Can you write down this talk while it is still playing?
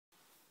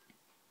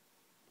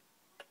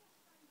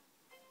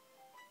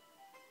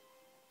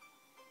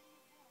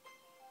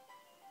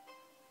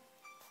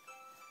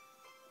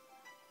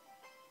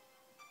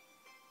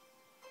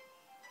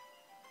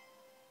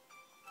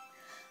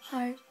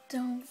Heart,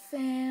 don't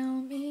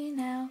fail me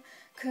now.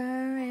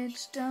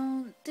 Courage,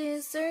 don't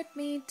desert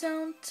me.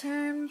 Don't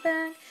turn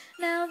back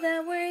now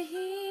that we're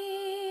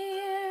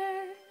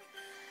here.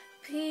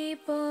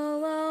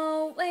 People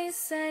always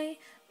say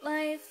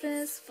life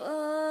is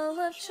full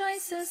of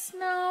choices.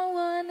 No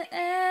one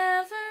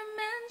ever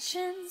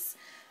mentions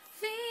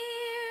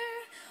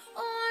fear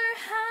or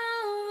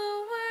how the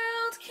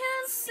world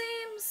can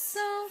seem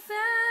so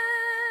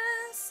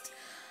vast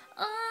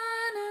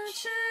on a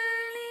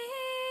journey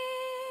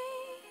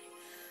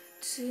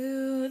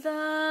to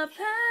the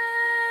past.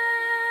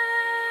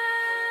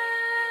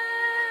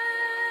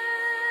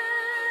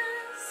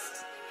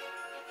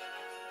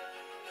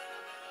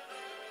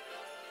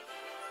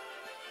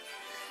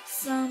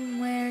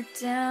 Somewhere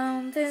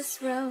down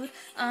this road,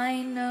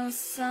 I know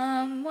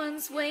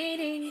someone's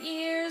waiting.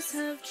 Years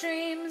of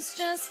dreams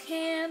just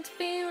can't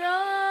be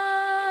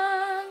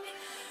wrong.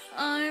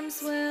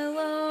 Arms will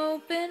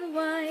open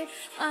wide,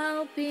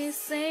 I'll be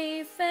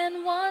safe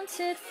and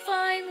wanted.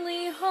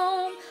 Finally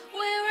home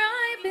where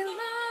I belong.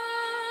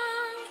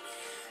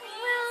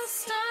 Well,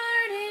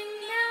 starting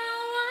now,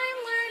 I'm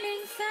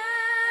learning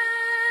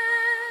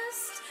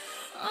fast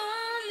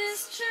on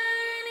this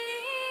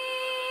journey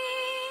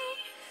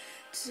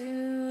to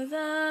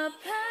the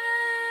past.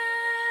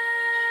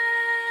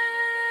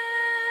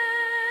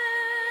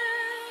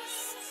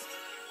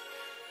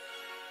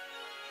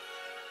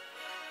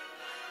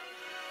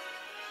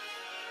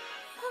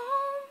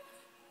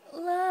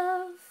 Home,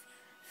 love,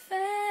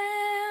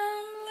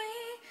 family.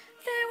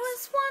 There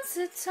was once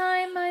a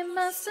time I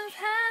must have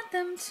had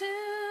them too.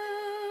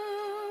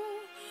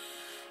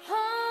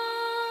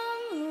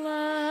 Home,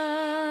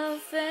 love,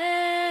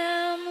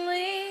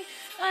 family.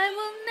 I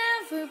will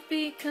never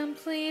be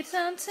complete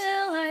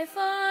until I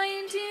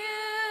find you.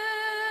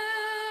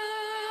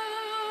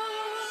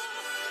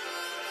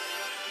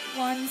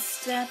 One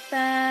step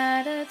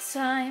at a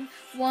time,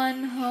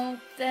 one hope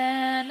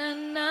then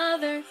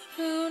another.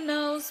 Who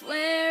knows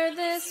where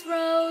this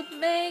road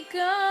may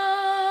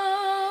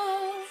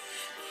go?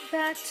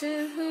 Back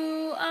to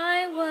who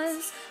I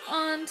was,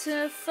 on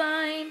to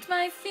find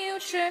my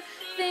future.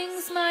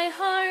 Things my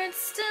heart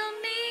still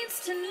needs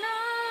to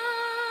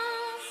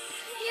know.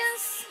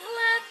 Yes,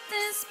 let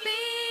this be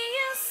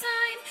a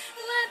sign.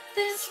 Let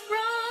this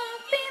road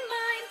be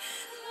mine.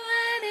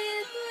 Let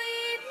it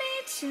lead me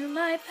to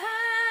my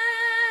path.